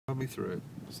me through it.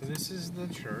 So this is the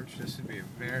church. This would be a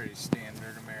very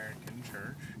standard American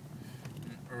church.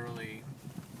 An early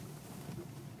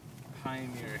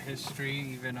pioneer history,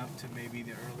 even up to maybe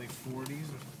the early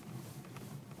 40s.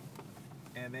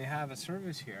 And they have a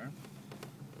service here.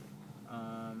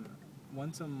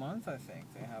 Once a month, I think,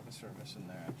 they have a service in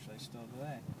there, actually, still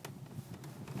today.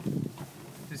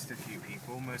 Just a few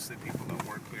people, most of the people that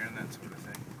work here and that sort of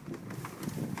thing.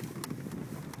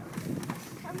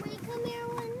 Can we come here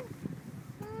one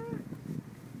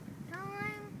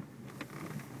time?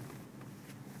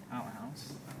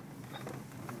 Outhouse.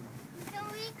 Can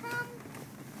we come?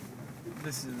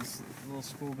 This is the little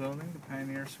school building, the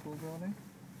Pioneer School building.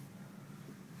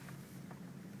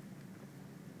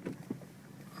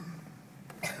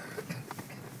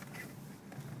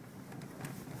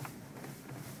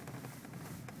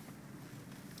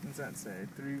 What does that say?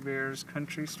 Three Bears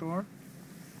Country Store?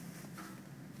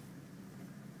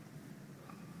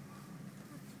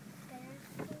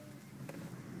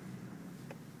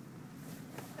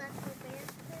 That's where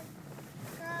bears go.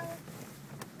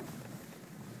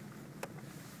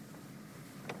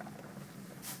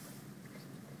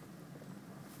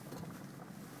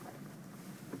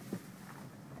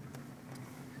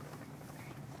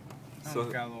 Oh, So-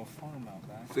 we've got a little farm out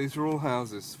back. These are all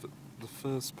houses the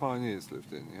first pioneers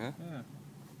lived in, yeah? Yeah.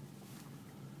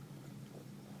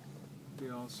 Be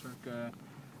all circa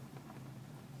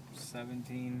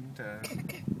 17 to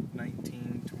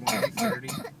 19, 20, 30.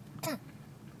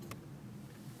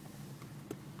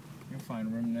 You'll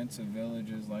find remnants of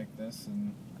villages like this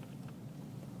in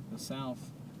the South.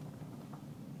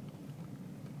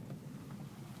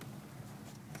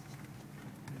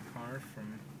 A car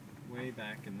from way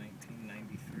back in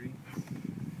 1993.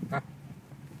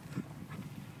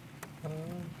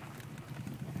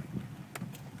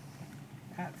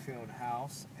 Hatfield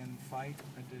House and Fight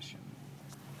Edition.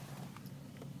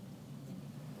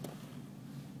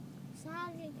 So how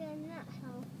do you get in that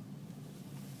house?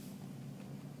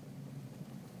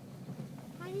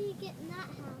 How do you get in that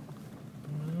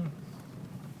house?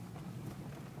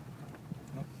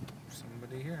 Oh,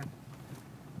 somebody here.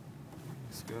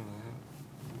 Let's go there.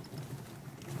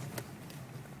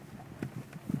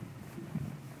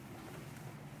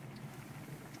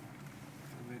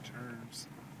 Village Herbs.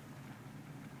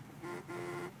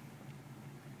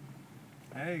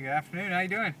 Hey, good afternoon. How you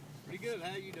doing? Pretty good.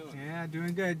 How you doing? Yeah,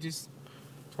 doing good. Just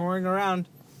touring around.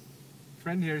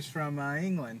 Friend here's from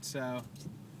England, so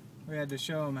we had to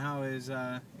show him how his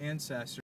ancestors